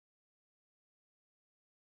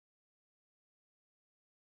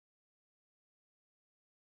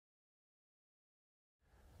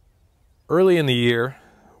Early in the year,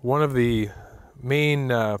 one of the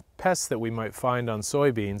main pests that we might find on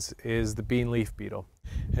soybeans is the bean leaf beetle.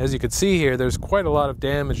 As you can see here, there's quite a lot of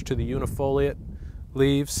damage to the unifoliolate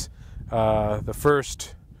leaves. The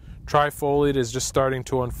first trifoliolate is just starting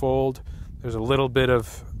to unfold. There's a little bit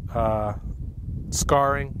of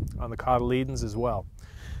scarring on the cotyledons as well.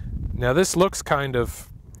 Now this looks kind of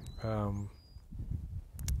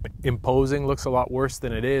imposing, looks a lot worse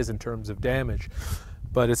than it is in terms of damage.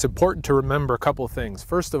 But it's important to remember a couple of things.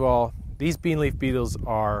 First of all, these bean leaf beetles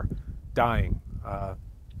are dying.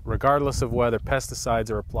 Regardless of whether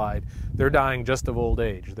pesticides are applied, they're dying just of old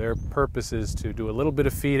age. Their purpose is to do a little bit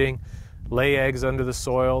of feeding, lay eggs under the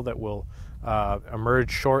soil that will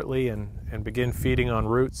emerge shortly and begin feeding on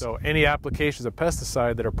roots. So any applications of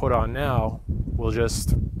pesticide that are put on now will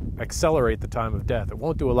just accelerate the time of death. It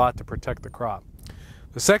won't do a lot to protect the crop.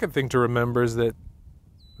 The second thing to remember is that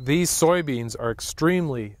these soybeans are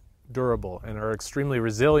extremely durable and are extremely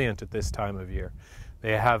resilient at this time of year.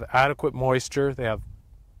 They have adequate moisture, they have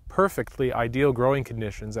perfectly ideal growing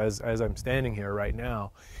conditions as I'm standing here right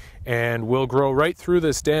now, and will grow right through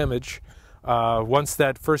this damage. Once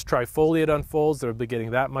that first trifoliate unfolds, they'll be getting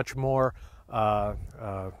that much more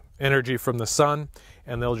energy from the sun,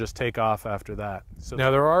 and they'll just take off after that. So now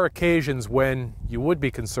there are occasions when you would be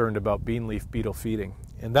concerned about bean leaf beetle feeding,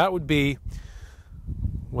 and that would be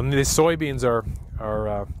when the soybeans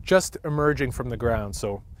are just emerging from the ground.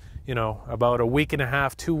 So, you know, about a week and a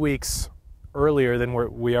half, 2 weeks earlier than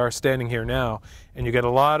we are standing here now, and you get a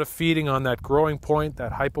lot of feeding on that growing point,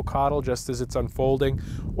 that hypocotyl, just as it's unfolding,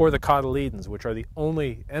 or the cotyledons, which are the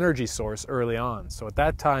only energy source early on. So at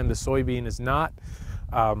that time, the soybean is not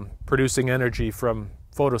producing energy from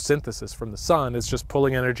photosynthesis from the sun. It's just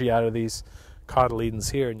pulling energy out of these cotyledons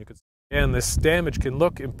here. And you could, and this damage can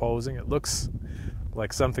look imposing. It looks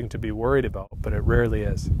like something to be worried about, but it rarely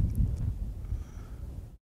is.